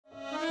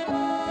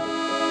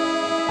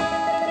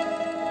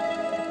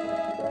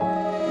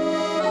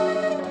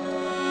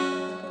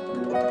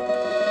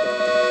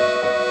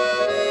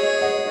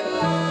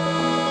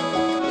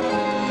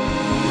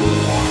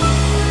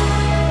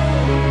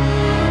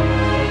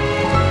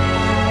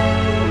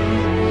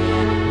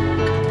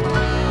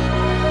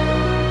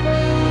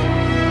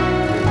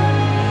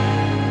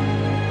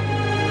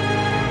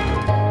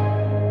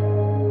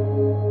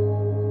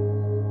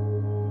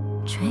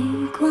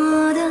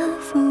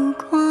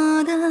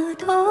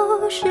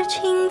是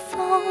清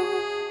风，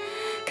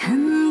看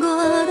过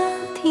的、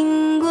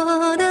听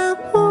过的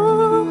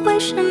不会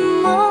是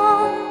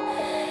梦。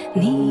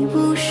你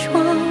不说，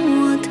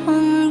我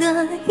痛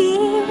的因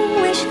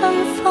为相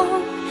逢，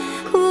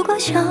哭过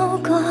笑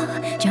过，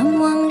将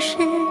往事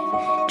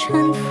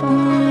尘封。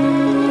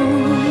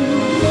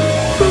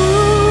如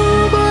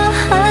果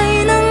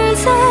还能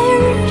在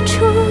日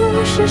出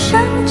时想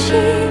起，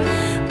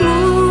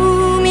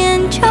不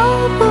眠就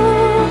不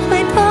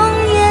会痛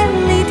夜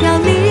里凋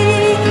零。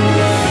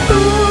如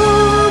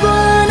果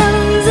能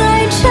在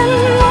沉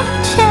默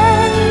前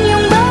拥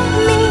抱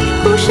你，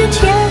故事结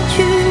局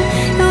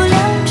都良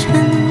辰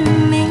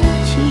美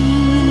景。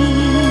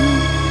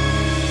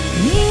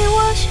你我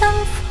相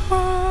逢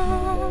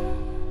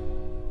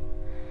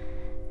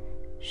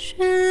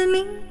是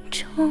命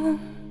中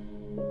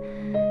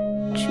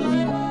注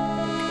定。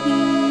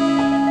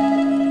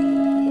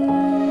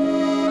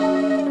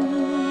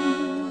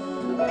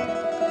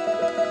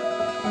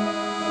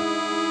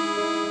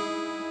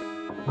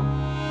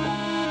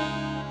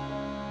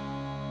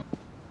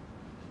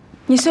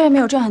你虽然没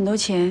有赚很多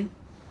钱，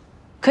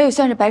可以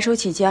算是白手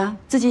起家，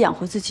自己养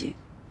活自己，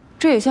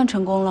这也算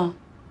成功了。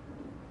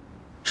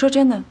说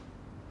真的，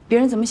别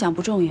人怎么想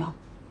不重要。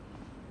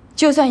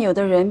就算有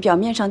的人表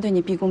面上对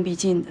你毕恭毕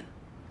敬的，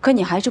可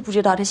你还是不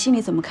知道他心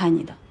里怎么看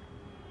你的。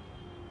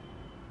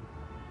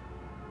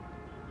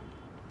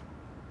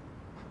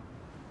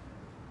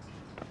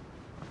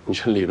你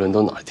这理论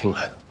都哪儿听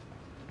来的？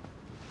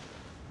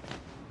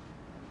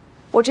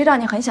我知道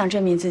你很想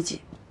证明自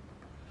己，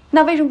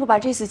那为什么不把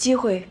这次机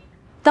会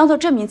当做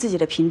证明自己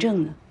的凭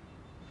证呢？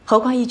何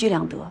况一举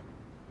两得。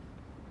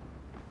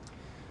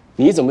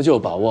你怎么就有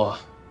把握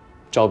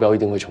招标一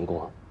定会成功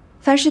啊？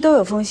凡事都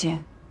有风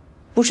险，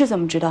不试怎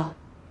么知道？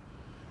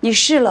你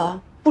试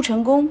了不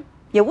成功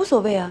也无所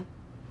谓啊，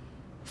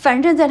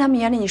反正在他们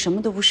眼里你什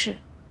么都不是。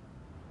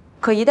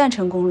可一旦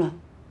成功了，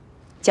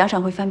奖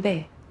赏会翻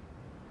倍。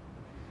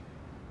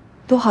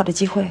多好的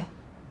机会！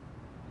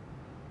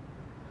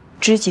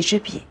知己知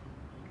彼。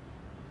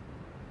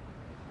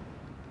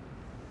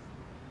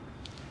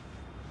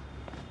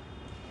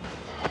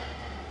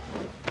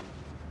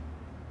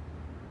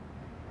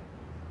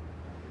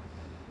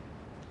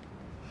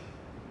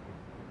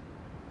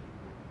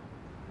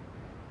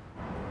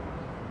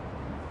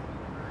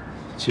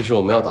其实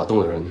我们要打动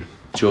的人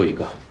只有一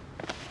个，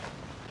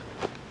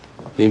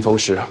林峰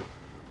石。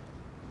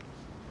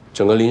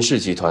整个林氏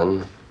集团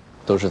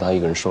都是他一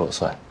个人说了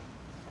算。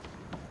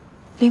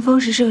林峰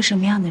石是个什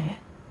么样的人？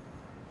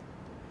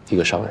一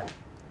个商人，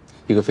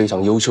一个非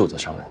常优秀的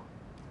商人，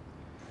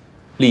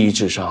利益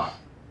至上，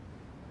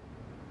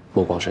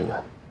目光深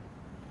远。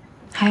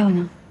还有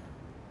呢？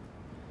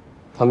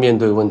他面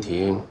对问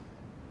题，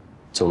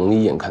总能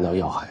一眼看到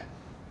要害，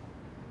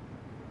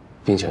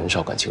并且很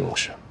少感情用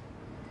事。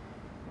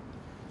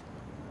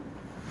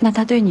那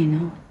他对你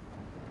呢？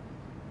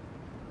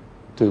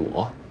对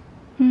我？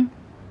嗯。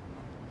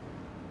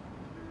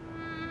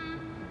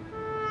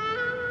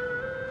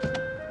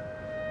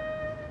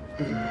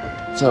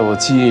在我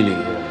记忆里，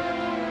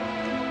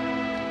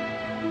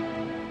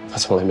他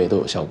从来没对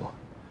我笑过，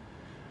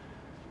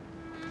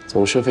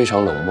总是非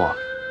常冷漠，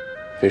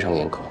非常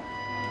严苛。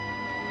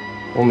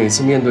我每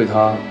次面对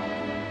他，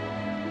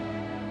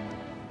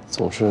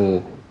总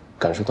是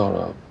感受到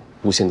了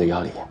无限的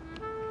压力。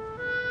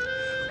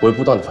我会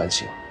不断的反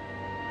省，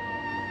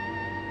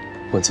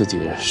问自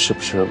己是不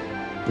是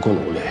不够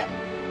努力，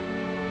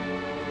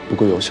不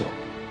够优秀，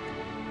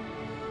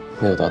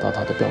没有达到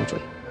他的标准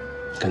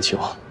跟期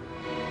望。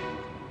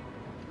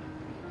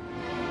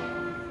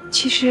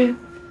其实，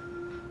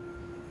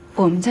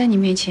我们在你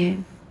面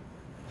前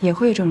也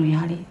会有这种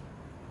压力。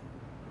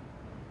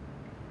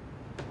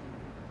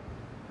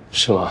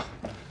是吗？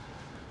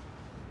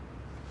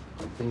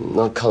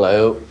那看来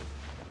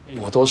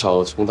我多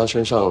少从他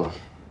身上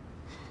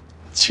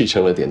继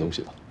承了点东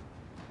西吧。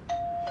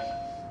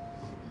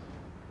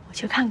我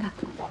去看看。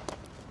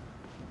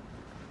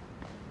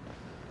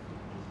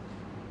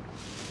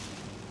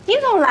你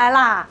怎么来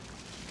啦？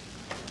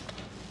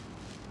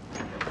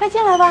快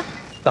进来吧。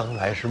当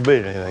然是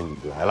为了你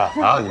来了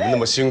啊！你们那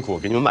么辛苦，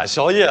给你们买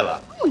宵夜了。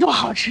那么多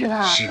好吃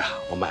的。是啊，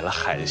我买了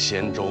海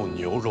鲜粥、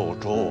牛肉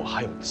粥，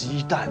还有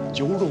鸡蛋、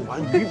牛肉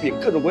丸、鱼饼，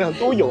各种各样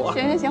都有啊。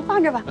行行行，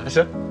放这吧。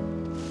行，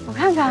我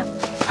看看，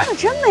还有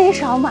真没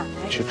少买。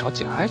去找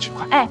简爱去，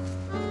快！哎，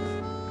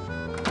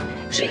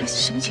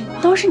什么情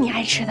况？都是你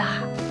爱吃的。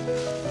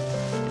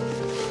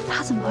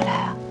他怎么会来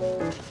啊？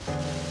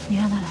你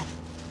让他来的？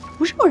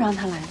不是我让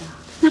他来的。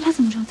那他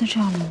怎么知道在这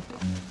儿呢？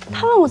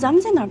他问我咱们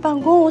在哪儿办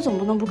公，我总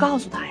不能不告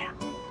诉他呀。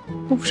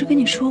我不是跟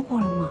你说过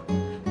了吗？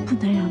不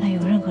能让他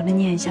有任何的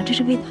念想，这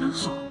是为他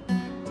好。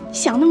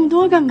想那么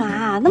多干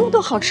嘛？那么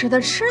多好吃的，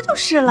吃就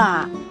是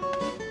了。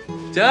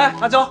简爱，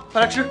阿娇，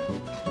快来吃。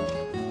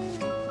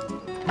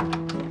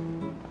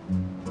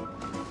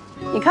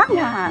你看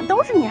看，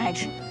都是你爱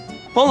吃。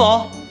方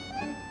总，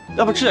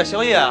要不吃点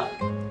宵夜啊？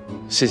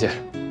谢谢，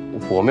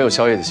我没有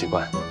宵夜的习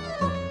惯，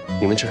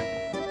你们吃。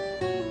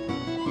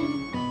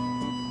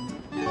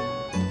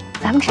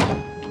咱们吃，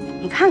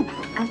你看看，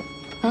哎，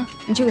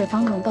你去给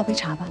方总倒杯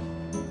茶吧。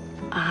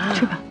啊，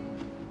去吧。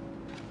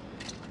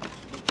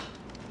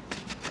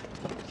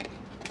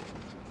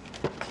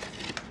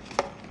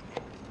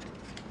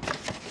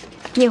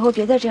你以后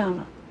别再这样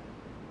了。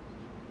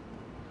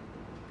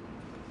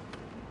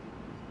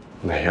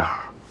哪样？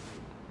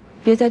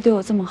别再对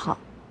我这么好。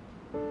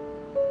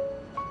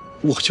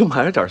我就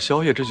买了点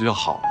宵夜，这就叫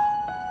好啊？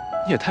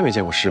你也太没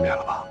见过世面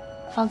了吧？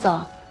方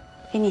总，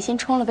给你新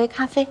冲了杯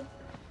咖啡，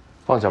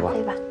放下吧。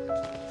对吧？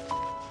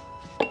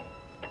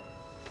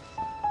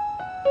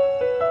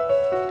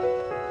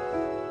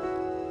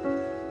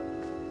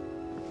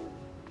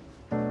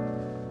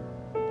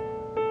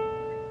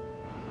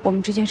我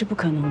们之间是不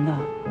可能的。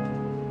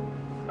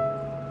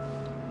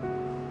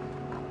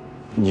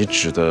你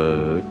指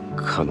的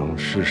可能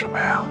是什么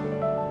呀？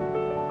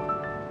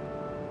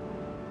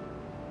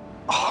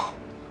啊，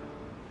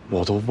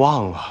我都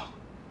忘了，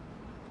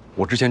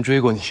我之前追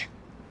过你，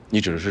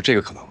你指的是这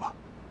个可能吧？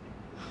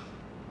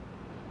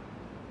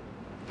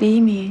李一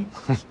鸣，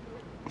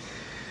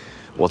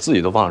我自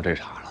己都忘了这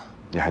茬了，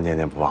你还念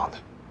念不忘的。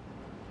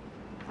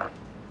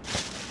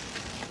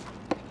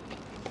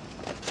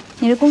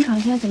你的工厂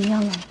现在怎么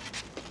样了？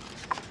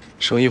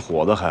生意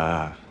火得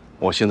很，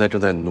我现在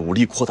正在努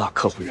力扩大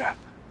客户源，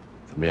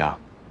怎么样？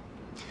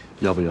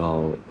要不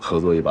要合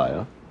作一把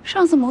呀？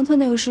上次蒙特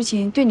那个事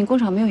情对你工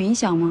厂没有影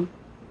响吗？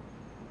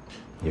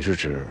你是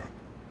指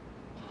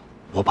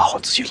我把我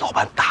自己老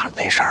板打了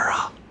那事儿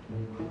啊？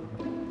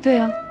对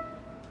啊。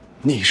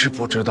你是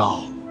不知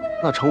道，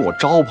那成我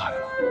招牌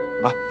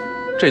了啊！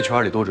这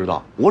圈里都知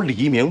道，我李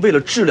一鸣为了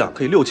质量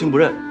可以六亲不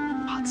认，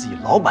把自己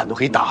老板都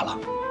给打了。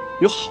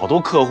有好多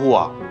客户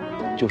啊，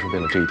就是为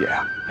了这一点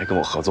啊来跟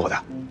我合作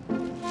的。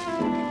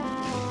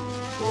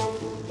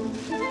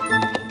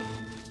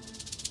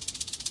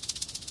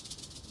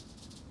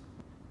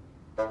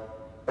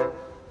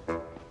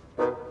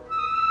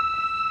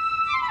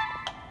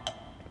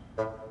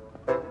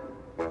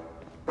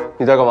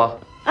你在干嘛？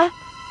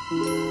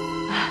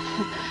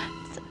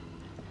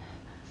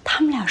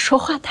他们俩说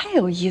话太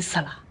有意思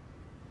了。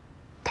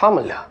他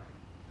们俩。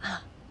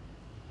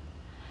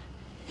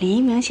李一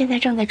鸣现在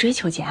正在追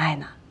求简爱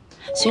呢，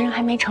虽然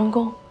还没成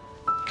功，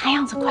看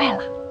样子快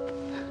了。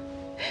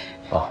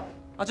啊，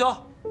阿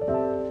娇，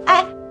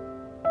哎，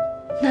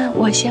那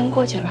我先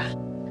过去了。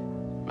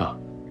啊，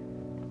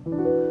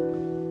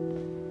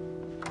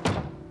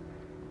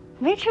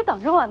没吃等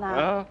着我呢。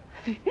啊，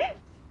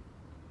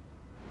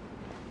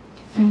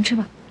吃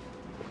吧。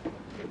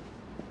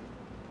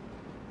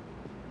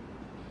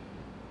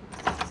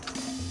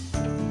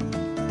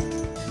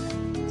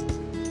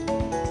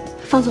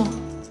方总，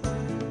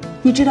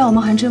你知道我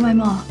们韩正外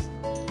贸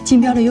竞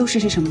标的优势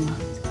是什么吗？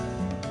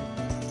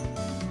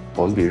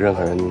我们比任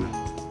何人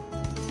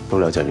都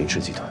了解林氏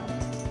集团。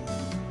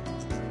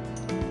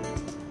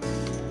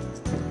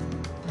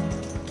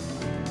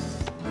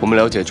我们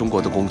了解中国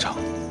的工厂。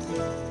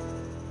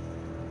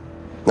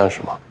那是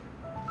什么？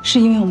是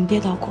因为我们跌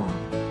倒过，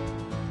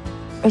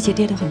而且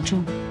跌得很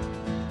重，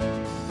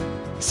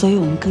所以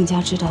我们更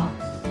加知道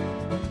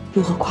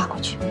如何跨过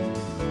去。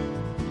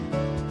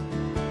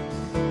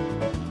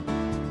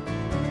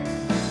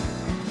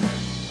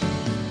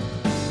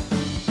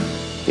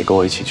你跟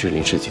我一起去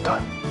林氏集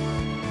团。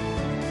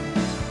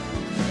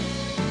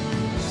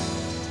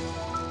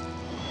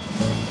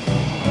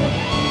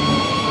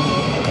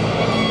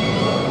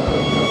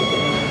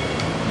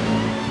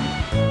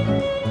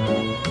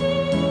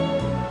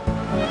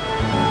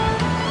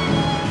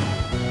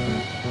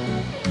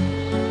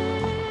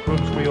Room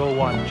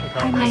 301, check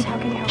out. Hi,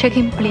 check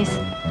in, please.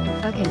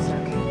 Okay, sir.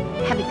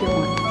 Have a good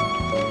one.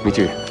 Me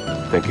too.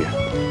 Thank you.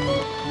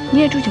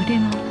 你也住酒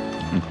店吗？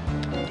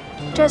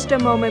 Just a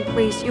moment,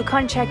 please. You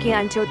can't check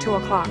in until 2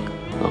 o'clock.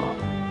 哦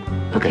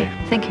 ，OK，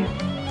 Thank you.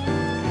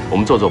 我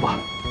们坐坐吧。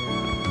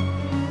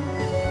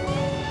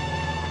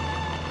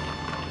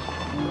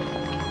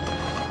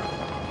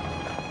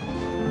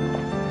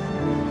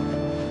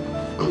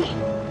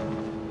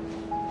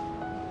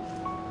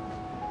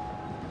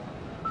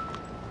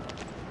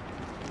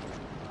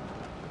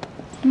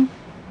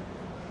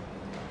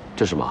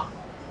这是什么？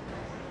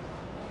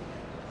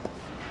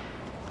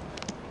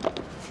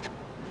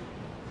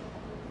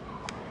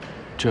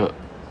这，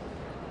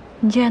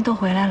你既然都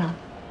回来了，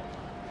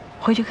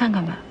回去看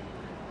看吧。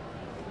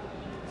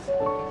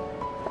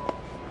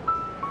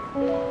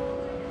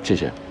谢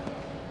谢。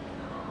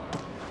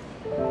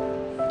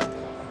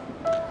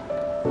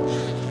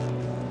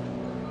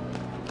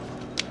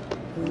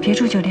别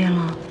住酒店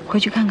了，回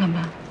去看看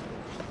吧。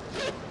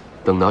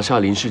等拿下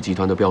林氏集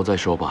团的标再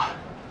说吧。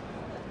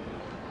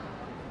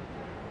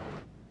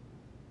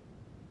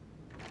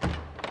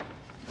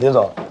林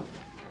总，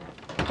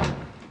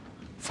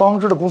方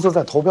知的公司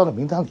在投标的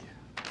名单里。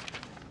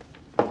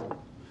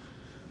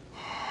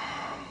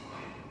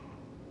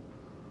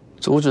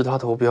阻止他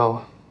投标，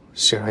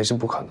显然是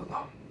不可能的。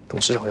董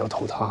事长要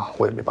投他，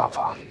我也没办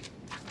法。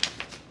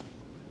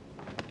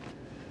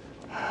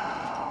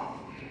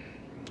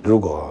如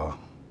果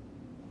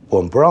我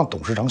们不让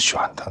董事长选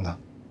他呢？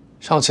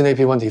上次那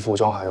批问题服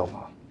装还有吗？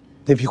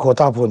那批货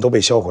大部分都被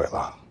销毁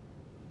了，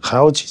还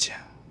有几件。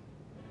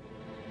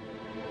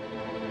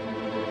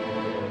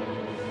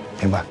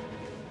明白。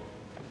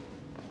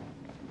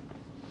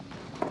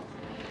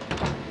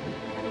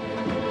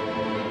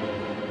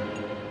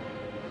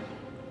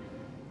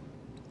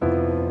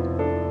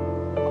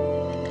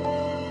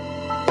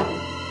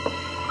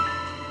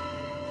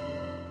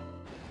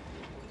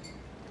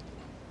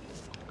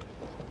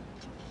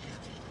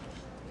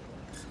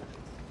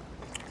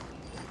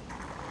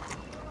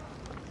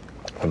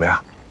怎么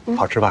样？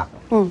好吃吧？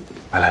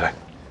来来来，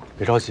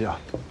别着急啊，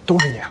都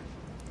是你啊。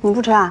你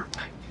不吃啊？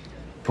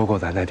不够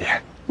咱再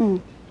点。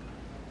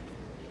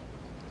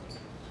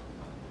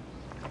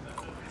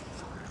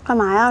干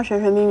嘛呀？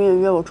神神秘秘的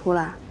约我出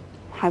来，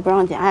还不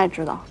让简爱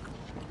知道。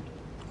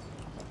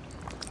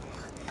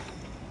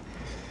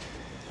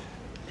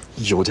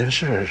有件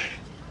事，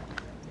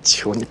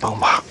求你帮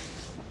忙。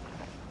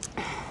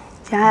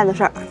简爱的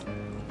事儿。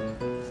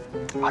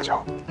阿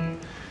娇，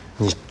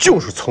你就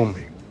是聪明。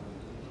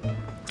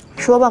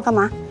说吧，干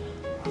嘛？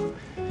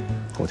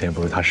后天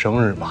不是他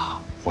生日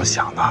吗？我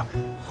想呢。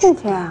后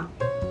天啊？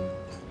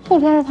后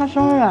天是他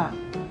生日，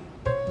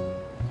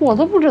我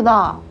都不知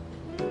道。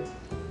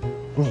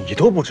你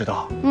都不知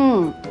道？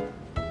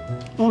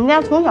我们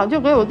家从小就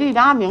给我弟弟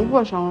阿明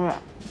过生日，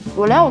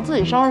我连我自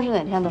己生日是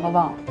哪天都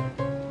忘了。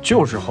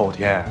就是后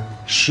天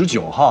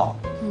19号。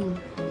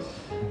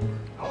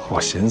我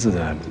寻思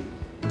着，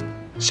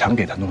想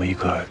给他弄一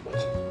个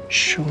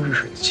生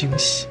日惊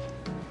喜。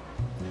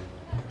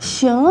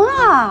行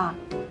啊。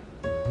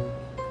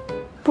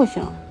不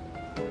行，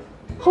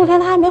后天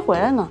他还没回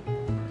来呢。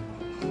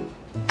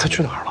他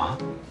去哪儿了？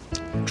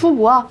出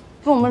国，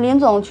跟我们林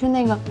总去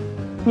那个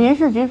林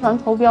氏集团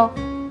投标。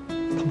他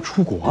们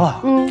出国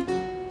了？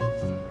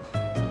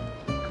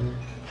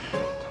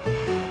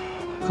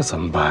可怎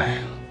么办呀？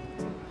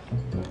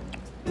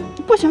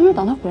不行就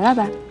等他回来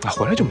呗。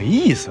回来就没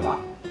意思了。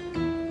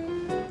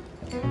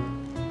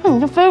那你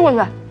就飞过去。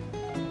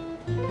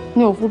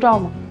你有护照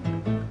吗？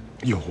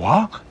有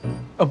啊，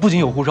不仅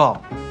有护照，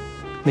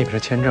那边的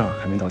签证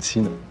还没到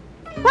期呢。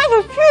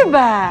那就去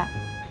呗。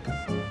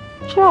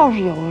这要是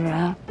有个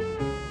人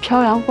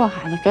漂洋过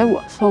海的给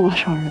我送个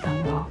生日蛋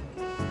糕，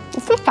我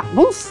非感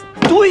动死。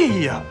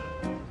对呀，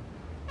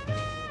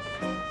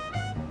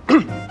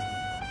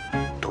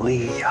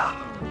对呀，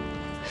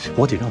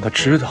我得让他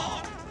知道，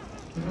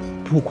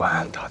不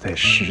管他在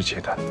世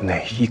界的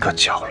哪一个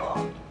角落，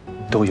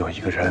都有一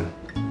个人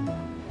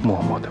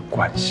默默的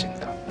关心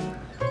他，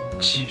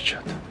记着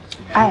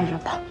他，爱着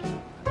他。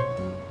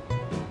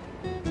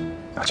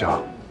阿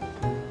娇，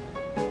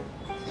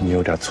你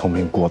有点聪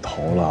明过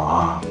头了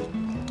啊！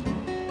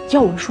要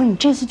我说，你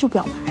这次就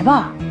表白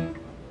吧。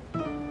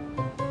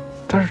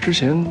但是之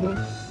前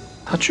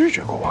他拒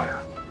绝过我呀。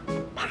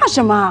怕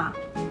什么？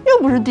又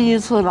不是第一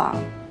次了，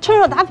趁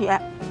热打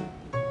铁。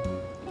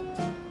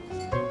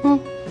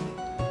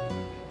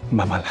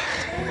慢慢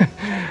来，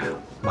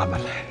慢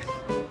慢来。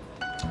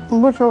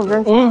你不吃我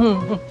真吃。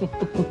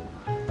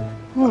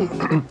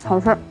好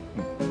事。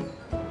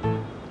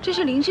这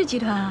是林氏集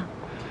团啊。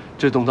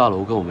这栋大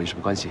楼跟我们有什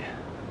么关系？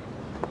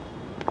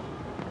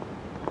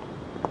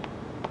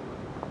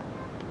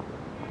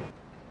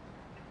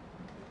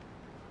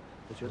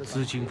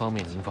资金方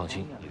面您放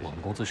心，我们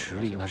公司实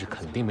力那是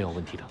肯定没有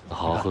问题的，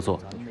好好合作，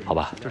好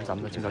吧？这是咱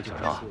们的竞标介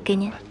绍啊，给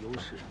您。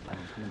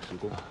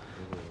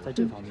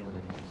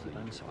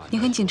你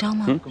很紧张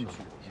吗？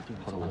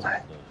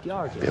来，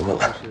别问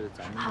了。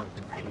好。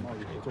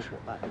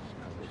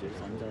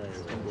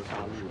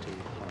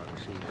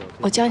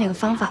我教你个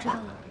方法吧。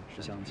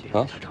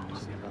啊？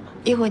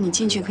一会儿你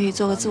进去可以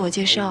做个自我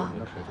介绍。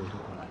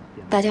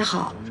大家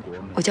好，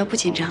我叫不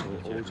紧张。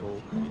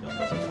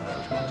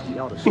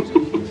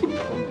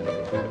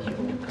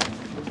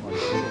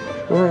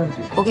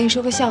我跟你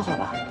说个笑话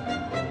吧。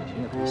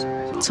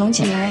从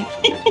前，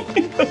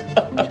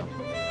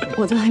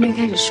我都还没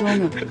开始说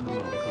呢。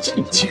这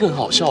已经很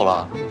好笑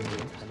了，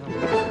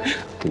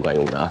不管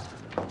用的啊。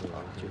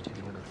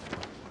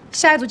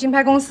下一组竞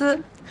拍公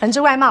司恒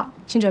之外贸，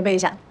请准备一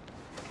下。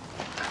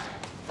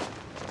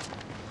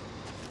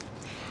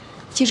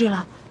记住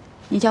了，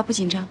你叫不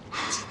紧张。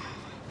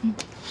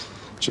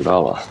知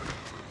道了。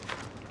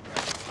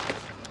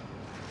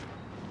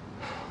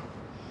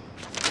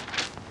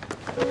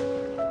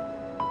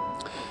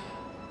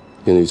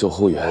愿意做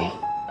后援，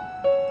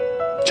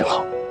正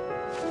好。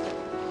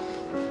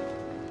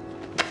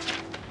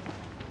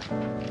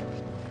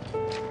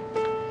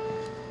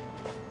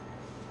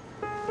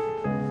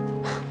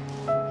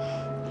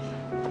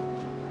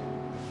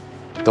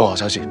等我好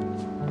消息。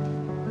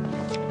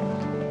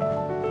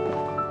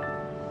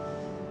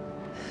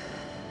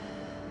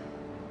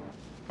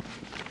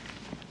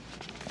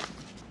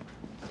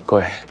各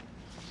位，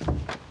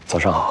早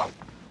上好。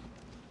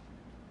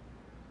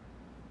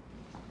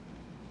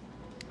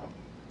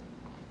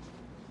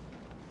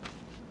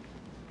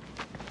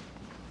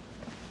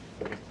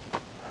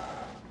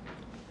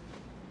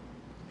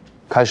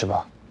开始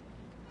吧，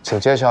请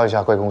介绍一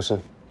下贵公司。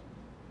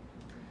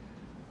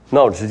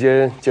那我直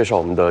接介绍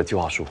我们的计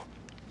划书。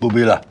不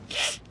必了，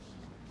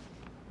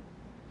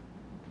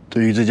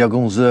对于这家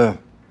公司，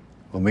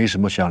我没什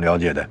么想了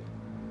解的。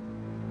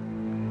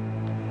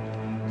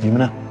你们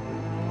呢？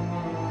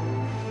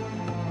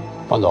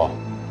王总，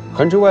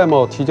恒之外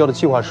贸提交的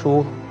计划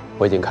书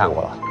我已经看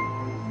过了，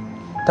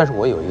但是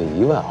我有一个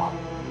疑问啊。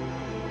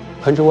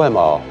恒之外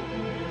贸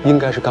应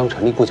该是刚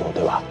成立不久，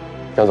对吧？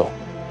杨总，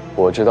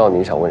我知道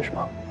您想问什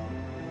么。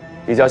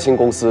一家新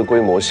公司规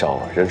模小，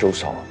人手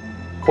少，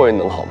货源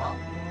能好吗？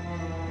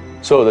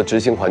所有的执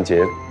行环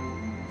节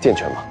健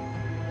全吗？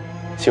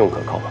信用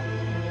可靠吗？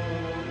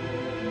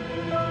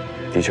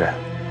的确，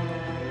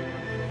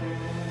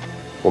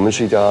我们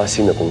是一家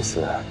新的公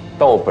司，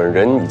但我本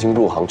人已经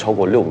入行超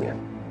过6年，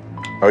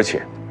而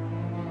且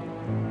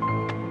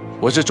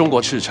我是中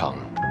国市场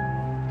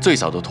最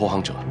早的投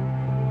行者。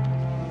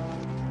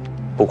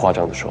不夸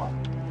张地说，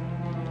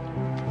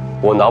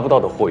我拿不到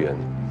的货源，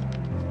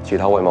其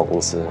他外贸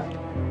公司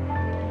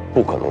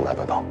不可能拿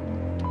得到。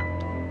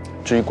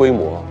至于规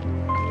模，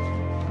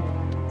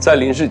在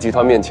林氏集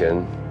团面前，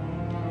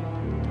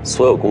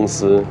所有公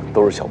司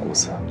都是小公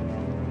司，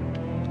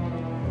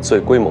所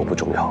以规模不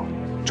重要，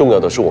重要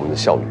的是我们的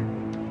效率。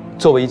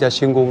作为一家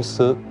新公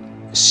司，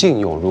信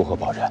用如何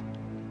保证？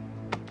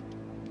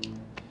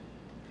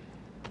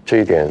这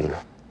一点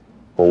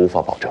我无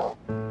法保证。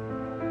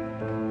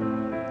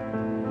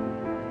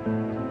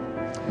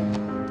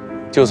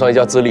就算一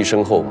家资历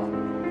深厚、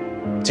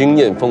经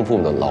验丰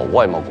富的老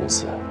外贸公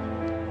司，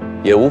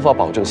也无法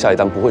保证下一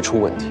单不会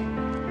出问题。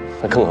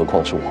那更何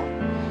况是我，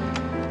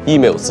一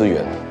没有资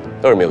源，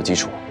二没有基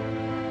础。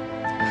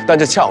但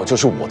这恰好就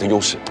是我的优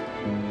势，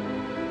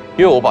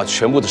因为我把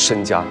全部的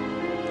身家，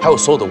还有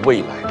所有的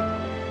未来，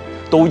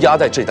都压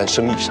在这单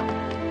生意上，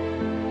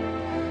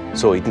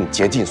所以我一定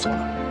竭尽所能，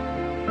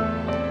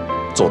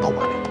做到完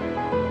美。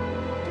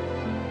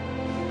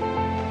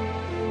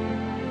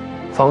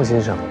方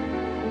先生，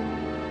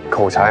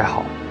口才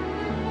好，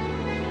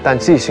但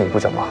记性不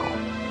怎么好。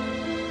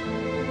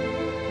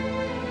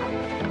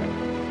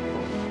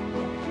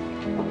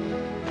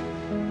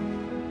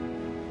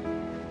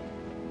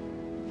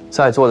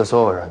在座的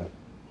所有人，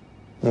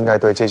应该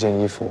对这件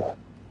衣服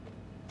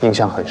印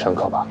象很深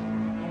刻吧？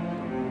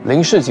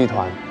林氏集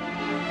团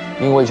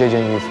因为这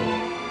件衣服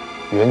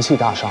元气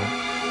大伤，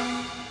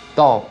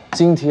到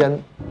今天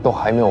都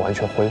还没有完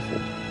全恢复，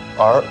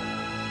而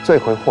罪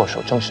魁祸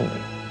首正是你。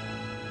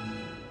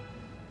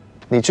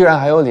你居然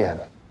还有脸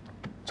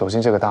走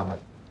进这个大门！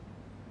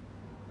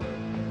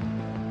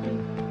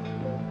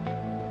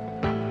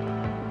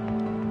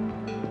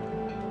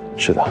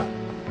是的，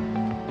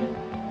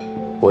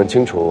我很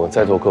清楚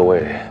在座各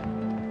位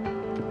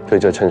对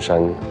这衬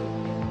衫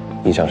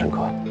印象深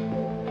刻，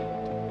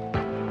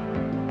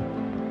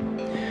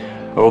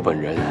而我本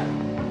人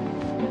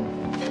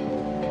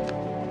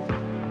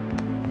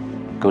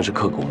更是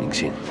刻骨铭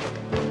心。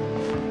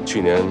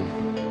去年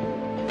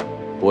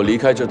我离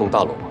开这栋大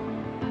楼，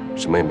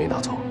什么也没拿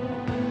走，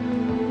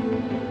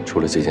除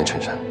了这件衬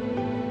衫。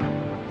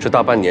这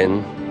大半年，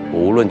我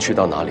无论去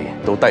到哪里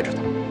都带着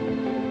它。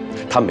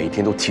他每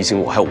天都提醒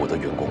我，还有我的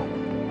员工，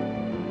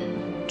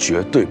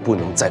绝对不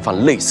能再犯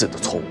类似的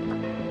错误。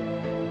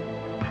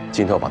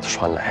今天我把它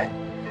穿来，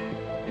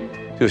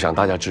就想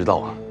大家知道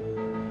啊，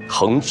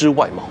恒之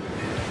外贸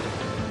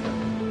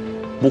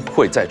不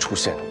会再出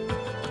现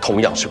同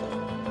样事故。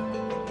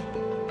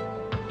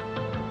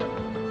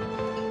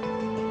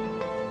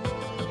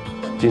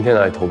今天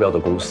来投标的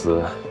公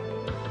司，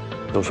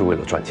都是为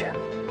了赚钱，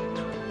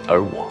而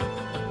我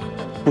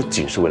不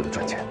仅是为了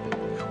赚钱，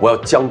我要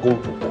将功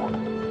补过。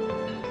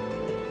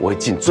我会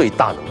尽最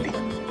大能力，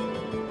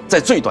在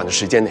最短的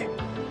时间内，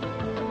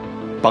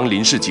帮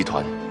林氏集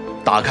团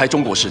打开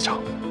中国市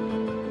场，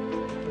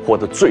获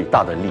得最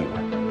大的利润，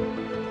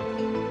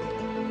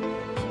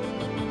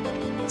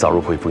早日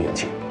恢复元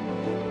气。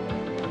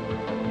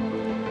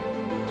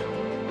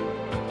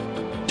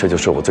这就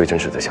是我最真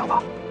实的想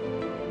法。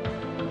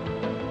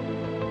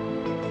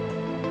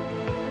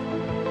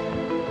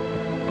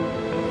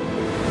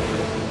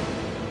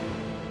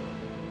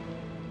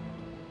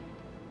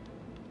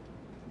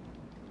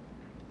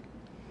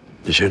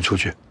你先出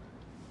去。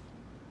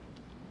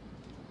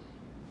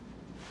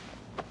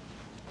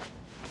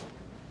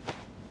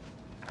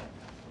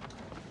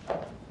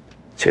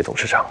谢董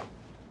事长。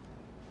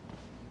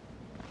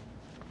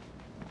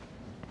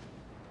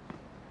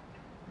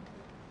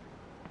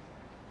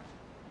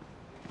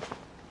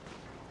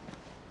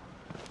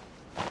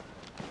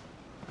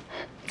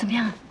怎么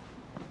样？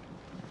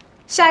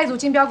下一组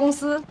竞标公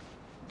司，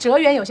哲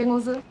源有限公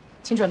司，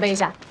请准备一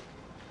下。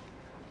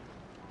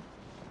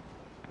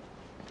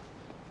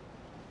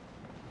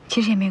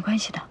其实也没关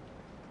系的，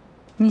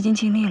你已经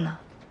尽力了。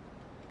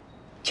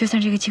就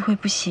算这个机会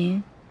不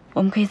行，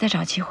我们可以再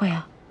找机会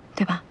啊，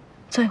对吧？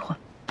坐一会儿。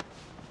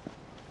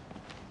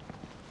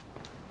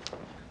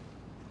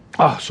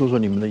啊，说说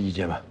你们的意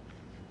见吧。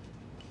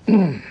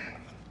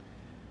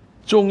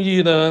中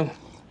医呢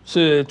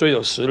是最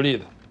有实力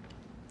的，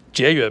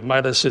捷远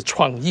卖的是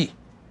创意，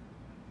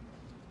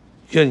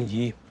燕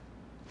仪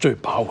最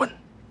把稳。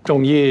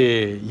中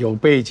医有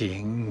背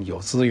景有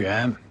资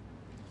源，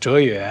哲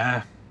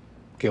远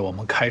给我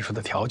们开出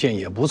的条件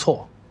也不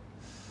错。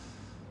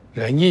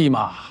仁义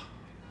嘛，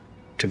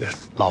这个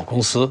老公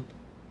司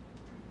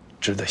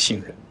值得信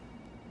任。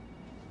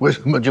为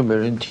什么就没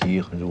人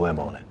提恒之外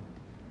贸呢？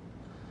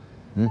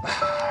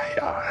哎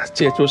呀，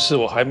这就是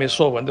我还没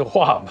说完的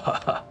话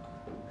嘛。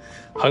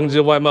恒之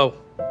外贸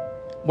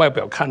外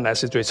表看来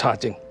是最差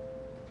劲，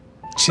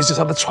其实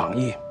它的创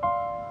意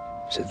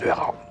是最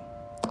好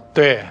的。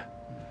对，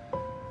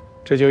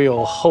这就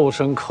有后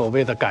生可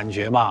畏的感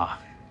觉嘛。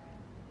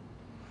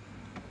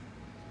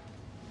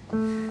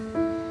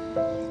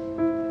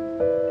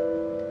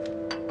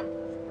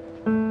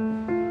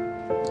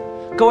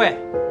各位，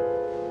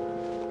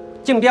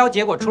竞标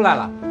结果出来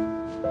了，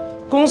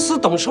公司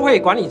董事会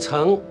管理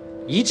层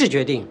一致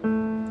决定，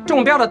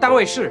中标的单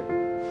位是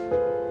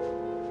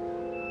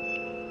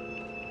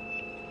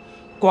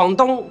广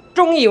东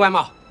中义外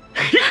贸。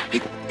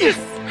Yes，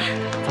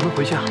 咱们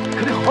回去啊，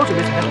可得好好准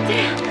备材料。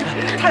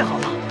太好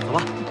了，走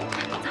吧。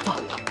走。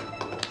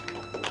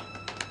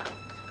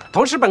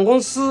同时，本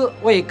公司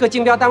为各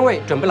竞标单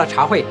位准备了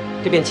茶会，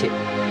这边请。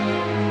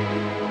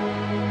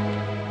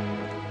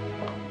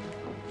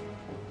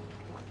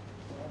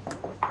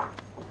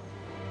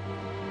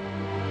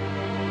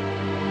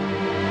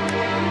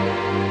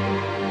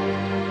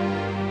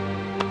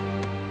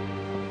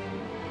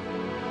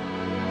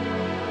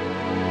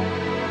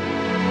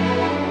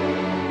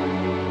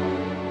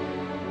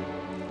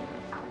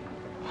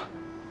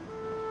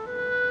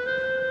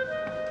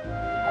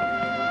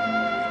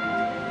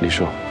李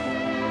叔，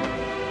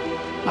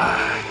哎，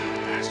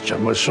怎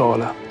么说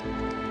呢？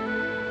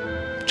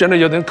真的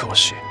有点可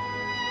惜。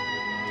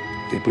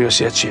你不要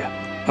泄气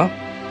啊！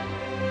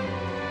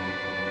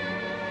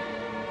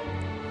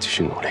继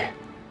续努力。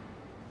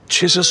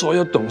其实所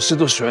有董事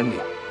都选你，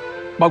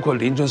包括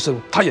林春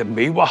生，他也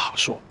没话好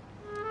说。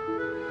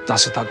但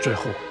是他最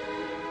后，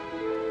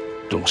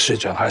董事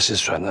长还是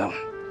选了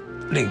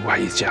另外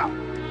一家。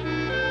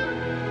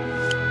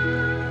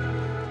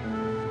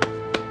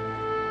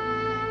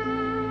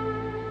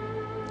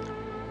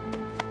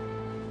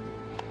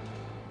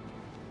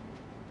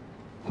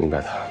明白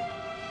的。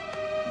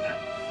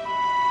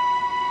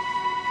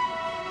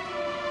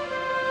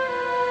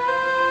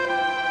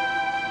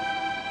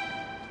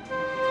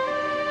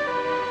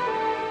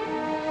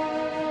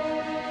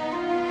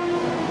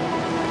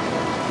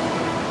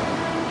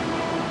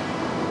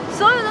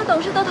所有的董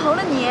事都投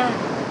了你，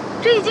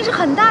这已经是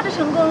很大的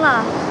成功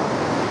了。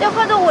要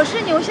换做我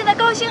是你，我现在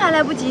高兴还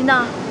来不及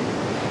呢。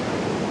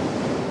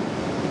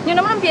你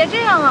能不能别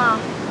这样啊？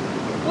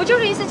不就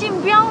是一次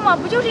竞标吗？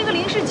不就是一个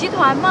林氏集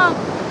团吗？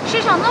市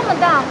场那么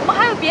大，我们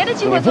还有别的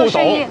机会做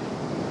生意。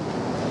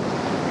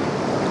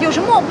有什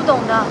么我不懂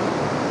的？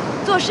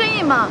做生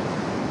意嘛，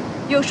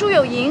有输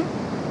有赢，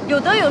有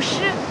得有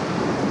失。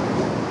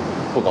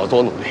不管我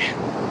多努力，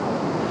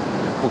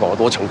不管我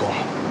多成功，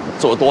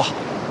做得多好，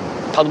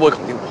他都不会肯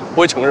定我，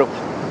不会承认我。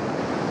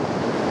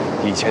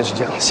以前是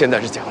这样，现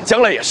在是这样，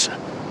将来也是。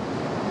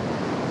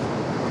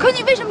可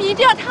你为什么一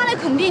定要他来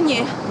肯定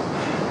你？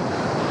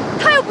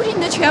他又不是你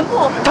的全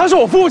部。他是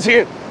我父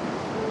亲，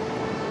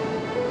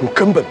你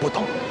根本不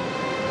懂。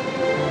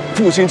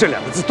父亲这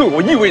两个字对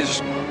我意味着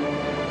什么？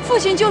父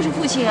亲就是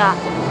父亲啊。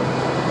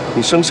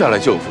你生下来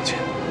就有父亲，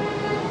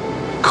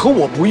可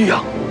我不一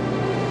样。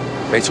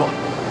没错，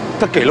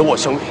他给了我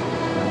生命，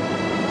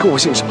可我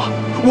姓什么？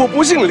我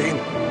不姓林，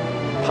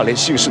他连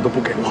姓氏都不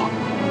给我。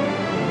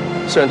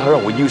虽然他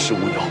让我衣食无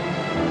忧，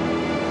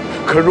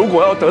可如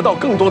果要得到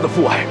更多的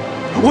父爱，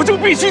我就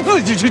必须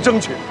自己去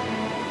争取。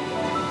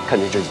看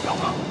见这只表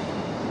吗？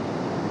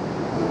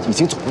已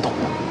经走不动了，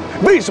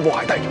为什么我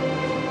还戴着？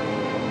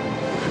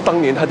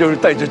当年他就是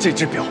带着这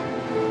只表，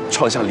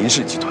创下林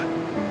氏集团。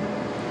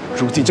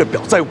如今这表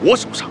在我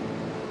手上，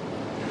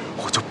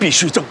我就必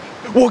须证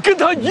明我跟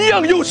他一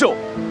样优秀，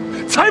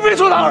才配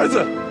做他儿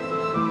子。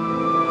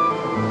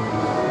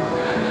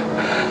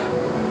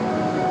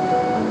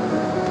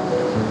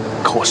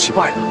可我失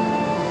败了，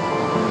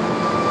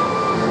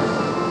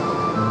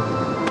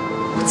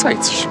我再一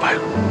次失败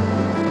了。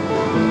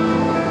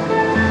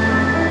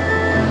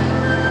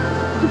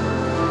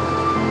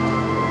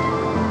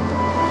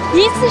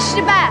一次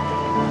失败，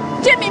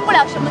证明不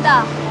了什么的。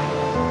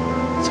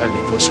在林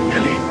博士眼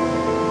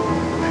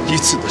里，一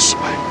次的失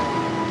败，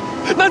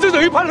那就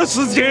等于判了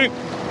死刑。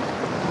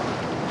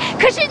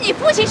可是你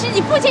父亲是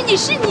你父亲，你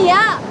是你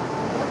啊！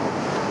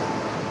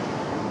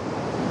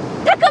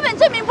他根本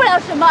证明不了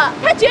什么，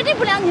他决定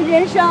不了你的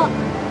人生，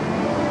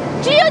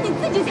只有你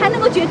自己才能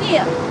够决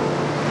定。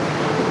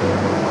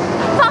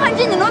方汉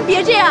志，你能不能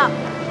别这样？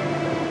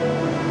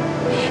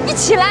你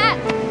起来，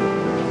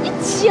你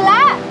起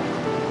来！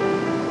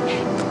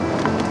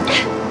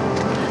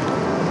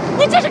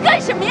你这是干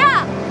什么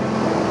呀？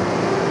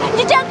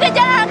你这样更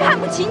加让人看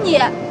不起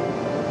你。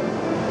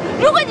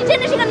如果你真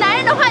的是个男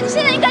人的话，你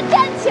现在应该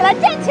站起来，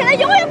站起来，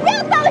永远不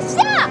要倒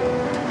下。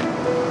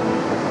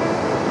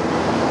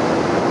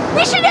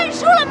你是认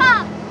输了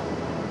吗？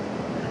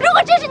如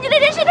果这是你的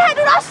人生态度，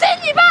那随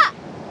你吧。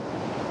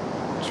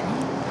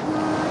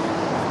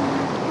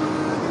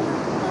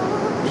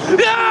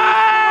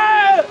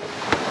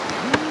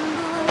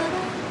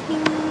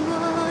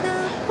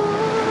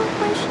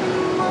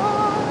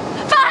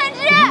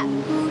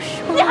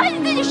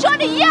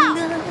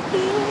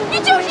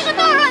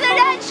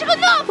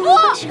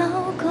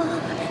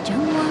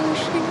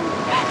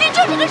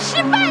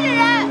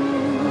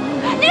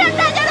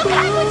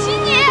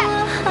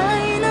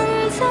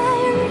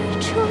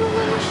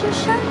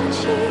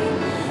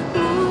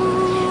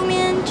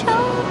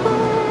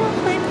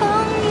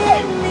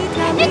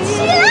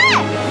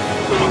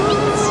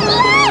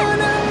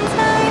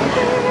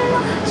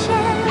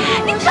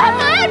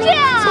这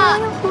样啊？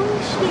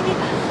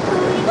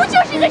不就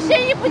是个生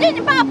意，不就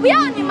你爸不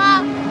要你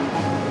吗？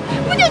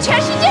不就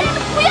全世界人都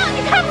不要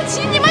你，看不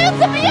起你吗？又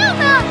怎么样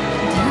呢？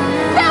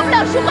大不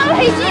了输光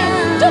赔尽，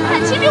就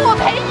看情侣我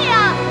陪你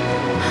啊！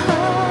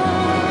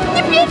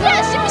你别这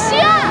样行不行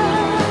啊？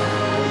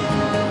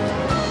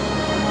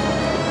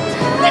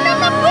你能不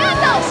能不要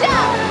倒下？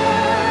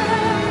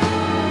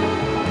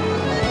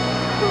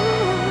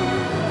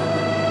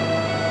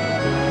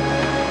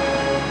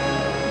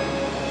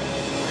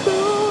如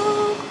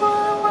果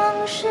往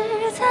事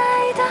在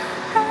大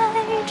海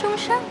中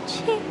升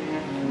起，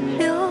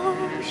流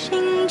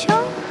星就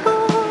不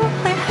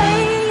会黑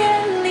夜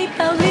里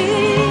飘零。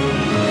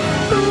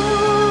如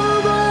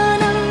果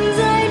能在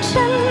沉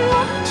默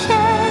前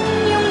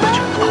拥抱你，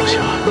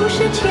故事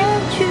结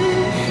局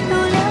有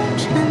良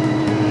辰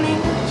美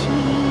景。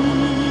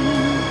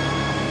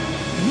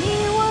你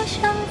我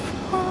相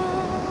逢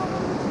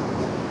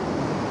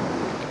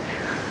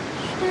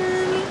是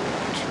命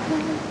中。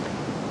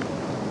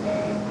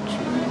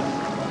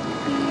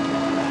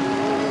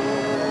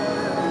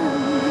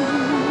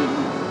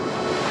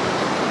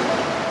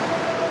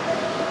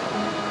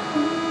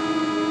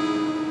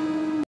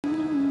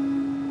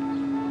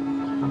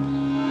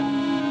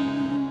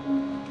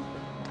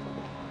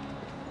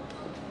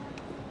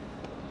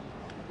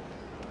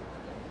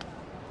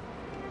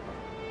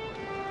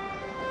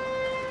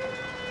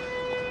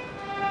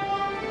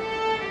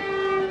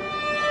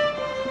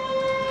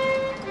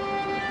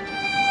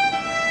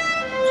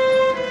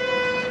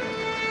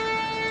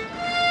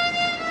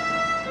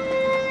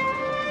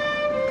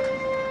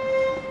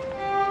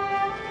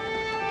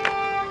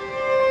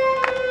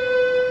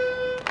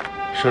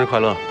生日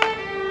快乐！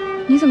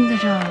你怎么在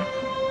这儿？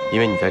因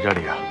为你在这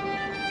里啊。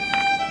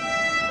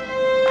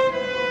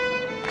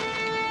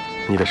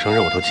你的生日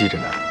我都记着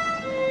呢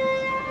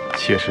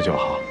，7月19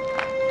号，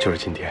就是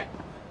今天。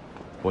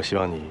我希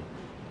望你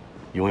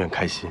永远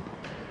开心，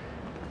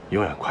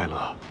永远快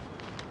乐。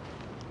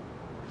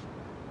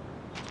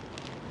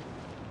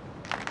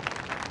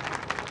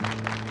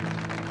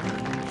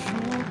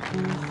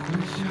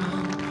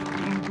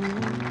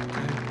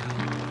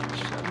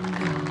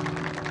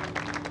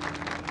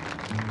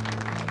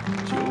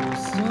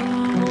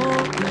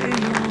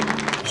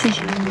谢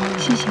谢，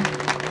谢谢。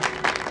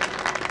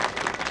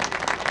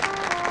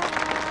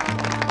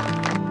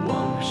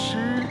往事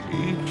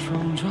一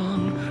桩桩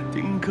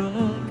定格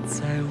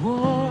在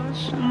我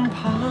身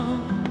旁，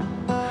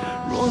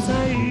若在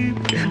一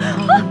边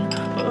旁，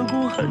何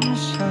故狠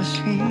下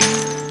心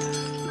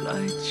来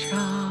讲？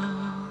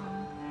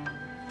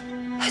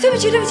对不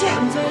起，对不起，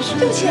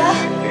对不起啊！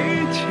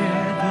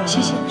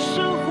谢谢。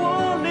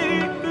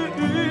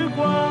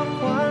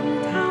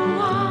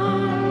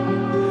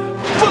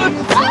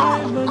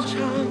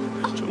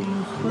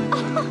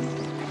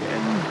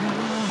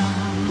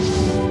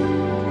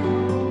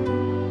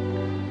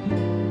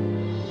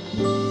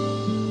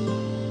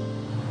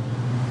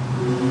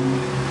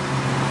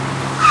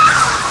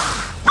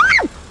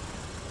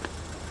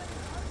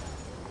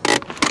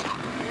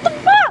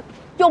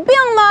有病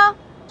吗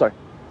 ？Sorry,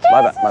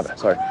 my bad, my bad.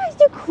 Sorry.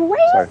 You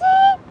crazy?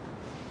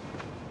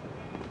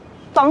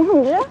 长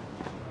很直。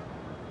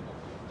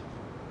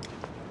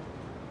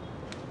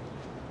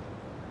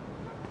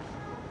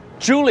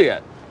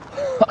Julian，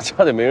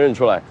 差点没认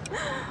出来。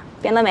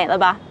变得美了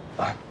吧？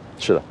啊，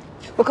是的。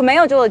我可没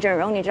有做整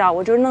容，你知道，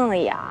我就是弄了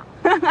牙。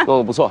弄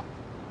得不错。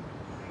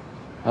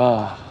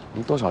啊，我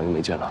们多少年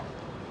没见了？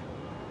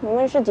你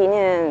们是几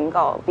年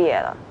高毕业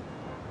的？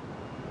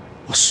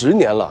我10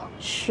年了。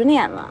10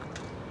年了。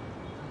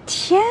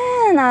天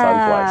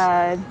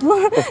哪！不，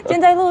今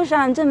天在路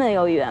上这么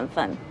有缘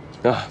分。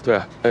啊，对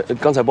啊，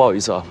刚才不好意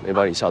思啊，没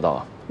把你吓到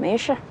啊。没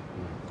事。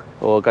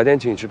我改天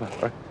请你吃饭。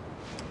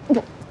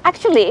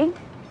Actually，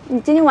 你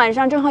今天晚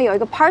上正好有一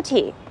个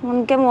party，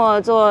 跟我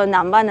做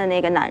男伴的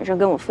那个男生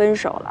跟我分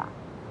手了，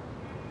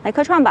来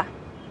客串吧。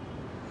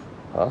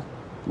啊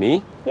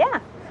 ，me？ Yeah。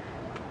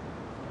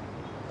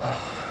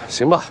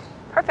行吧。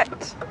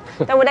Perfect。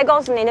但我得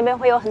告诉你，那边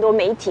会有很多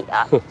媒体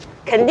的，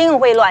肯定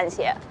会乱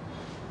写。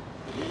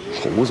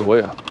我无所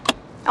谓啊。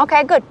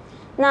OK，good。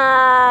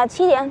那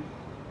7点，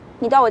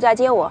你到我家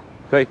接我。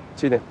可以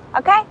，7点。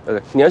OK。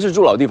OK， 你还是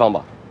住老地方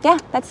吧。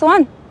Yeah，that's the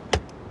one。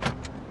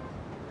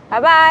拜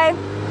拜。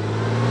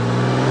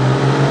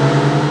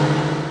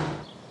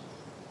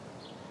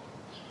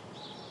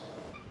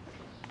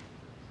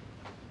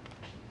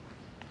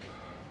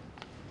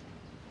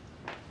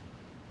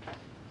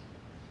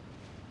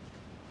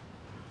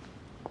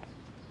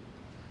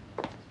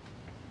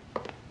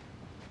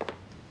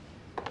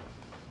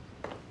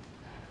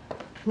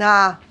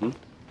那，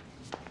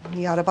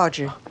你要的报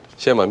纸，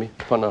谢满意，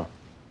放那儿。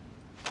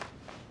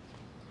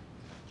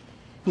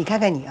你看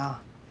看你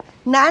啊，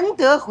难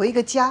得回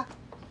个家，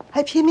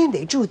还偏偏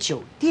得住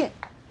酒店。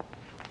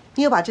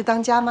你有把这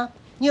当家吗？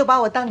你有把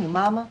我当你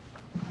妈吗？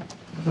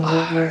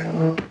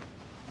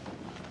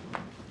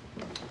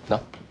那，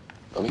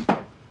满意。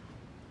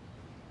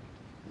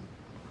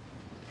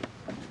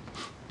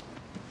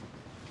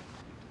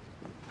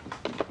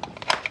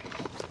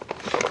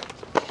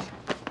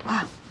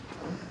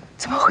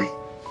怎么会？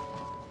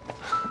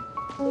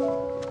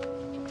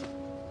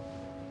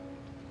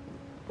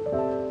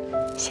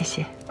谢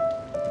谢。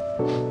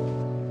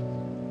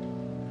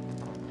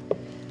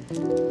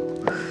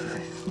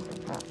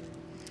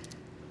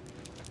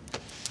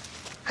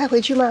还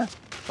回去吗？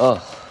啊，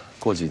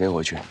过几天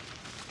回去。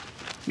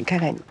你看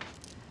看你，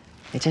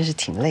也真是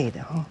挺累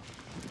的哦。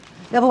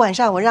要不晚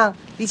上我让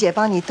李姐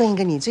帮你炖一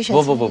个你最喜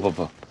欢吃的。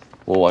不，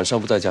我晚上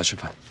不在家吃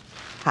饭。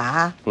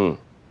啊？嗯。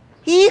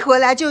一回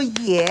来就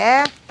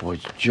野。我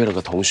约了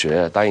个同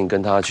学，答应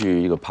跟他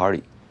去一个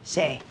party。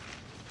谁？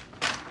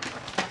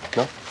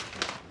喏。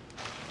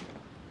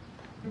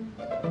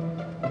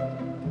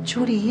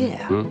朱丽叶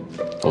啊。嗯，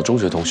我中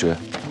学同学。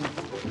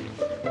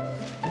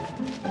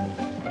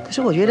可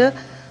是我觉得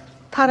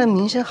他的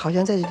名声好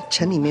像在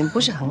城里面不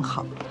是很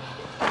好。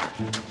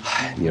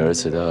唉，你儿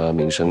子的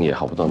名声也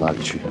好不到哪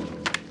里去。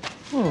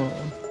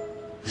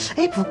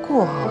哎，不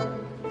过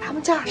他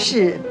们家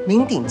是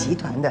名鼎集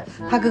团的，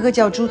他哥哥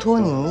叫朱托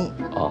尼。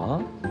啊，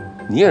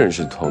你也认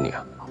识托尼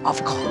啊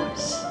 ？Of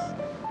course。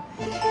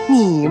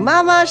你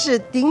妈妈是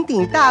鼎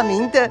鼎大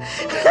名的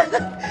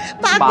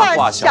八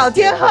卦小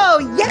天后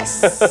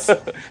 ，yes。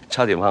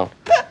差点忘了。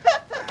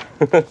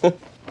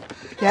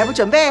你还不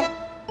准备？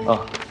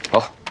啊，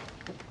好。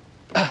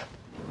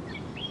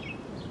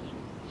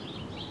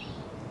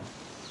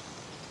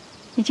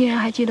你竟然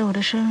还记得我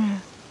的生日。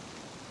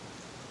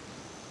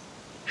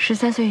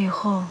13岁以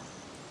后，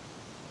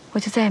我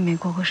就再也没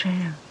过过生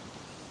日。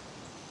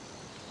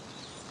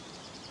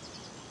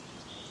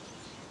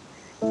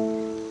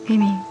黎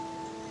明，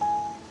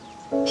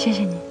谢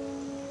谢你。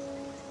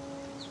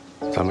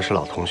咱们是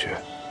老同学，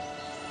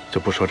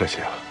就不说这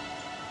些了。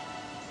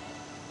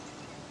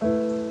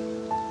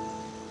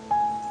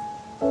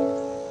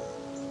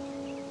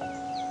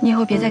你以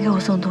后别再给我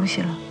送东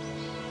西了。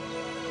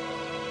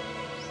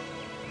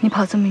你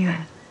跑这么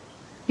远，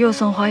又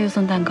送花又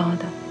送蛋糕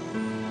的，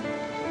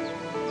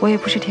我也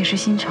不是铁石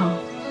心肠，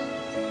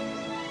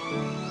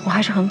我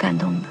还是很感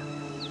动的。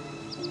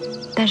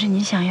但是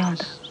你想要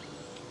的，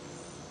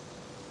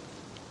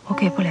我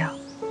给不了。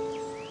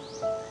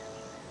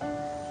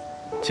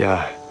简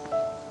爱，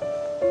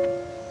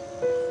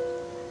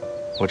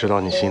我知道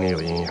你心里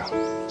有阴影，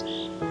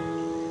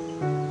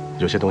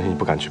有些东西你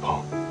不敢去碰，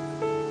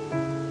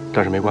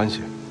但是没关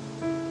系，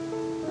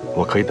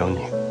我可以等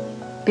你。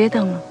别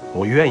等了，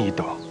我愿意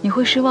等。你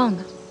会失望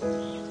的。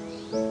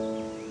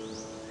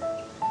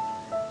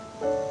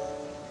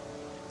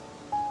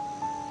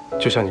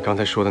就像你刚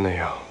才说的那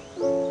样，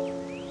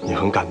你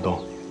很感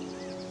动。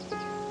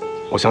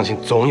我相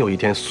信总有一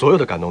天，所有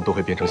的感动都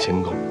会变成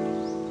心动。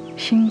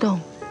心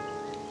动？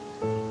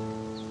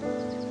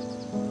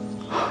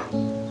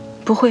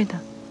不会的，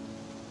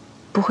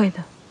不会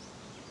的。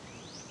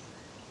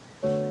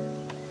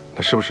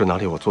那是不是哪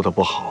里我做的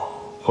不好，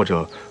或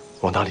者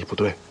我哪里不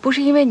对？不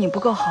是因为你不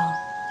够好，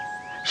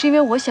是因为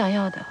我想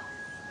要的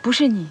不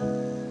是你。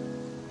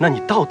那你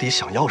到底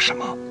想要什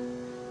么？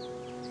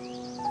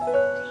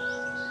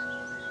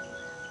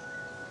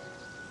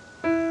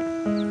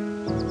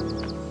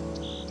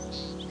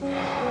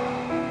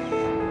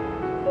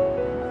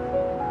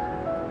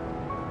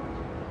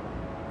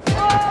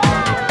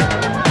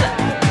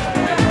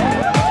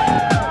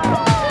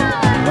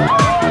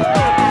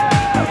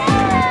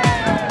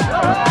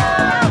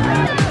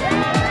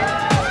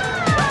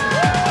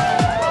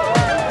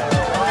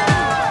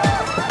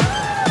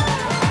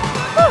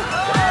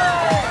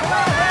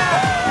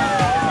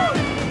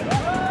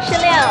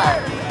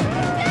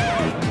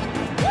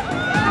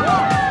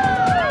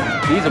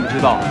你怎么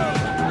知道？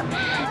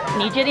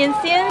你这点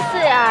心思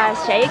啊，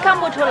谁看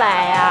不出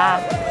来呀？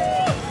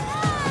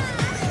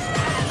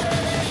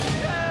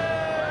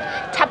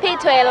他劈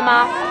腿了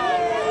吗？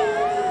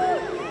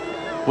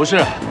不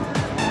是。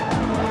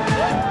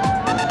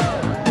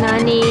那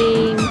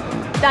你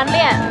单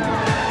恋？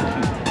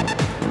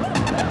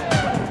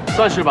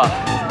算是吧。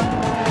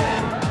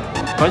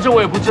反正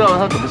我也不知道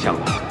他怎么想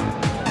的。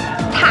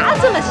他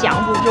怎么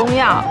想不重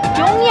要，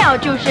重要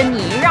就是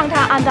你让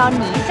他按照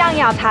你想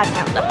要他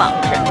想的方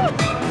式。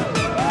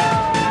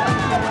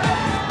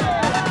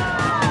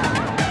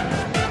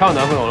他有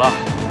男朋友了。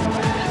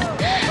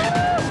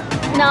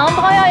男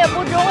朋友也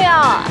不重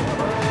要，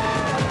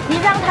你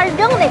让他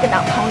扔那个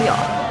男朋友，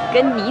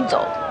跟你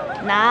走，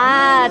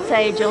那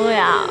才重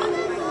要。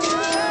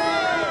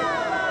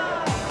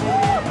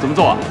怎么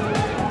做啊？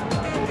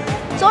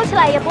做起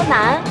来也不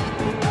难。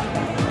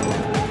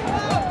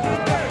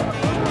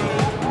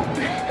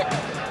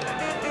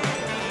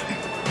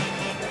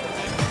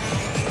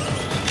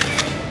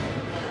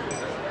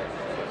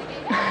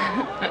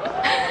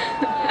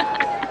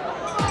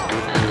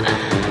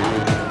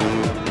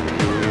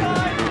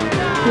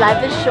来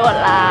不说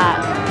啦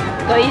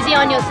 ，Go easy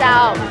on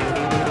yourself。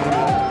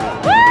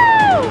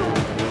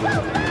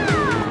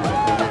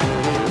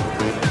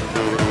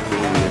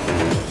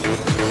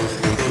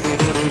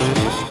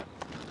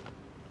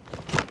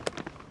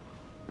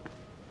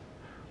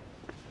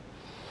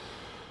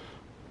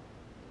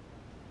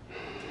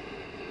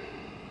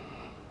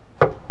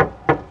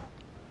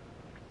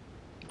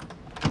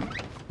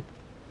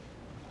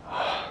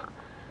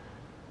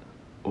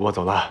我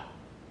走了。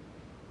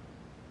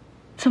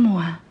这么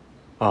晚？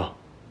啊，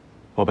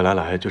我本来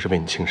来就是为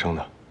你庆生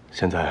的，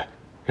现在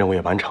任务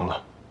也完成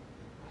了。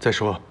再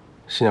说，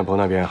新加坡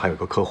那边还有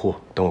个客户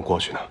等我过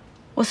去呢。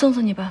我送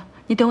送你吧，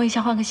你等我一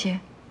下换个鞋。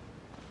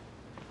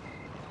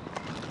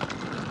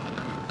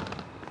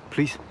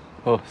Please.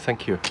 Oh,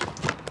 thank you.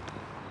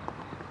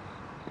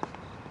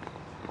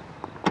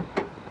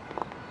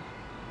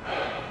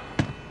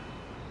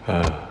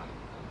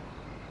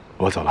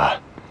 我走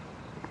了。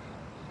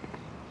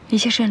一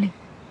切顺利。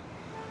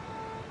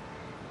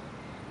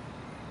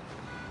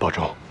保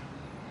重。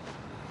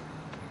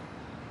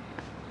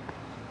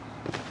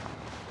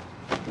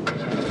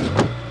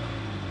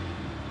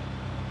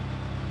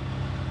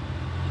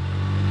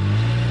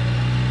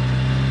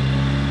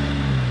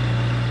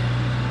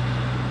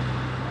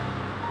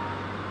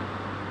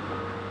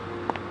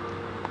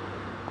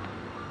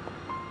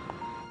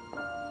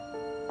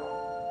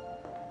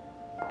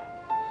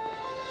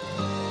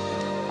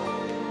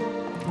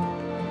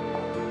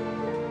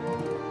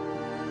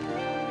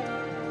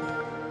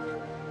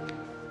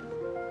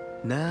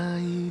那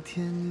一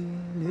天，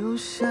你留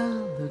下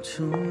了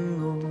承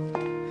诺，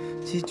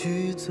几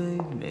句最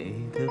美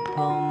的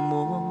泡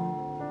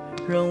沫，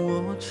让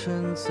我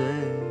沉醉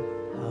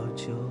好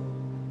久。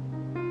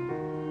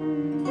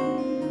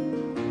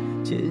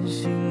坚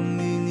信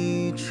与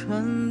你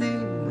传递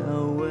那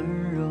温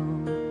柔，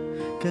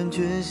感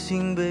觉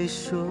心被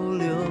收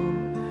留，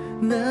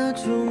那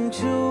种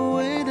久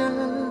违的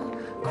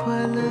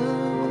快乐。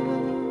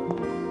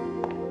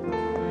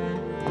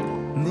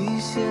你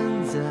现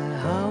在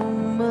好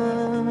吗？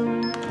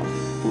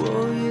我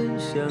也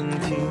想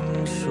听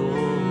说，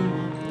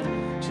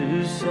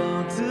至少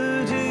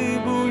自己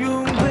不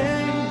用背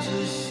着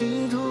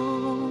心痛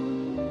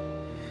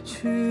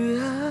去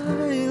爱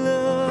了。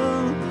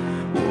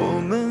我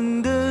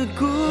们的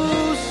故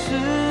事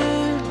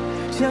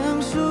讲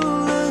述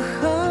了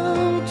好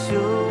久，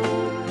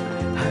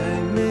还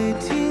没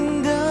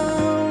听到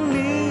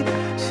你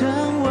唱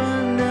完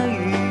那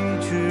一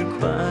句快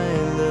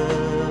乐。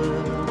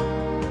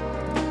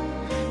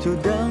就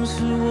当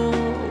是我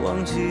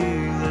忘记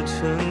了承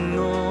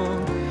诺，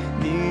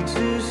你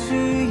只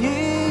需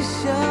一笑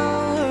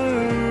而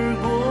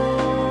过，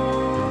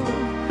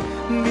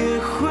别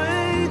回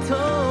头。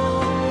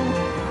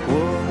我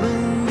们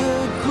的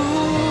故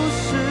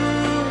事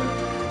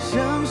像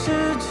是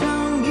场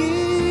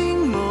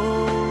阴谋，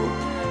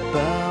把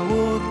我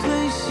推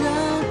向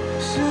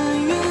深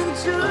渊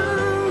挣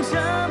扎，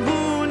不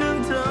能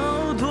逃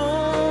脱。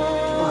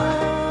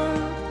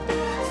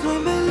最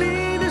美丽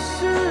的时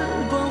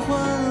光换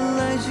来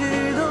激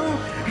动，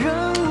让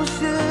我学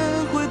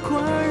会宽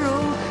容，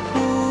不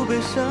被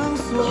上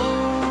锁。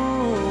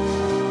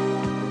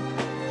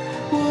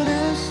我的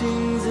心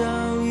早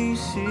已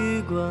习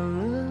惯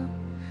了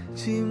寂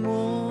寞，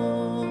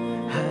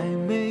还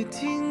没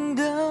听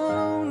到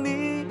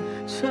你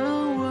唱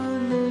完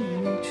那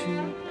一句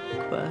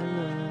快乐，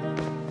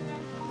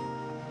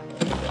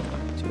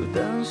就当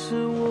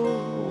是我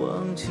忘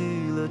记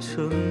了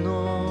承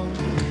诺，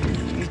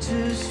你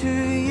只需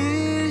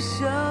一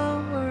笑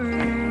而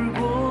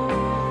过，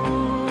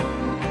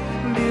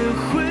别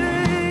回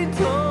头。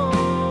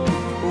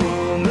我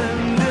们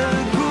的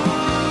故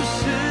事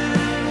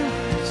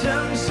像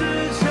是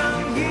场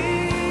阴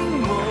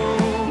谋，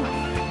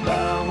把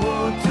我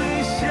推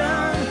向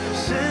深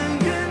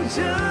渊挣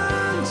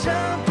扎，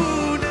不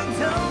能逃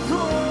脱。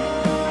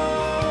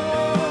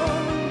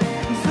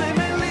最美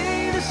丽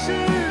的时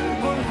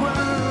光换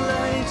来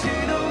激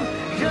动，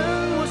让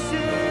我学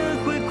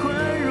会宽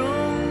容，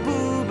不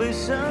被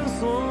上锁。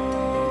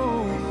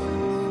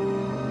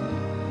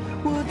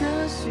我的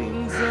心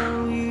早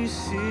已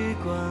习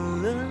惯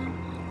了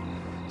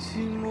寂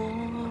寞。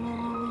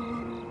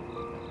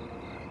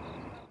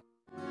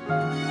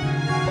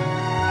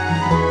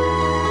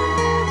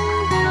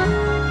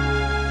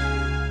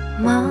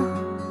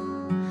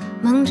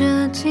忙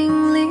着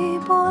经历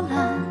波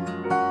澜，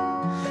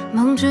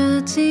忙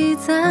着积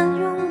攒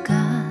勇敢，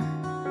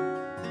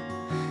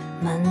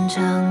漫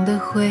长的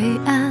灰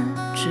暗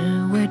只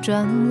为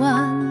转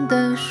弯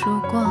的曙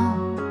光，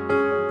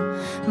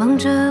忙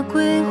着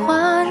规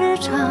划日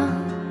常，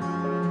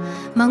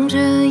忙着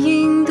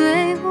应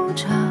对无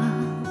常，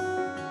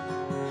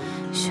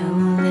修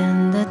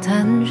炼的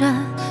坦然，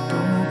不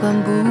管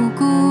不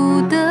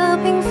顾的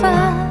平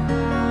凡，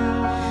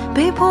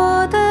被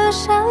迫的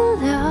善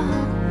良，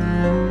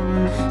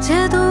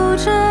解读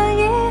着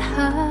遗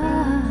憾，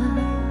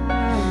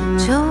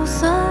就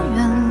算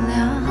原谅。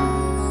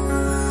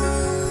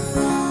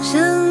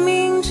生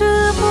命只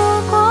不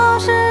过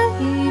是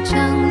一场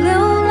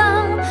流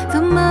浪，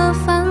怎么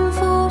反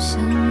复陷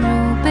入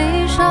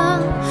悲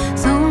伤，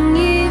总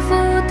依附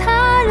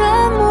他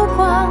人目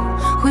光，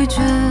回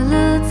绝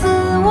了自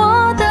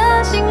我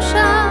的欣赏。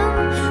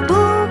不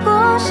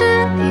过是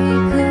一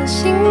颗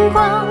星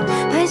光，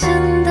排遣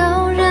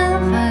到人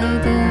海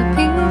的平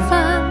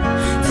凡，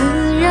自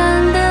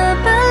然的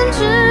本质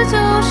就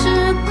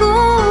是孤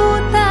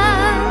单，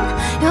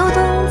要懂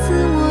自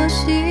我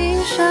欣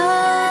赏。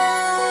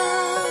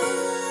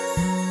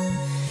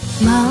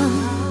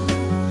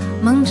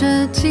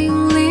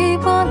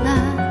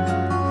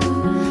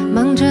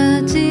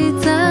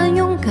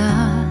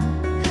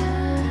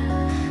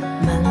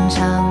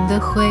长的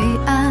灰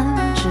暗，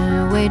只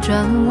为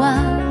转弯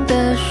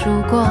的曙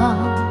光。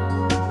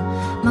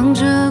忙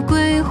着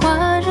规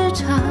划日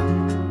常，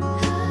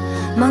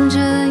忙着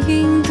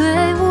应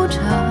对无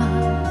常，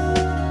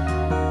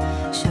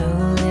修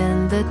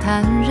炼的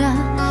坦然，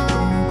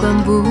不管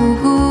不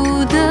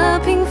顾的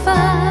平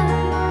凡。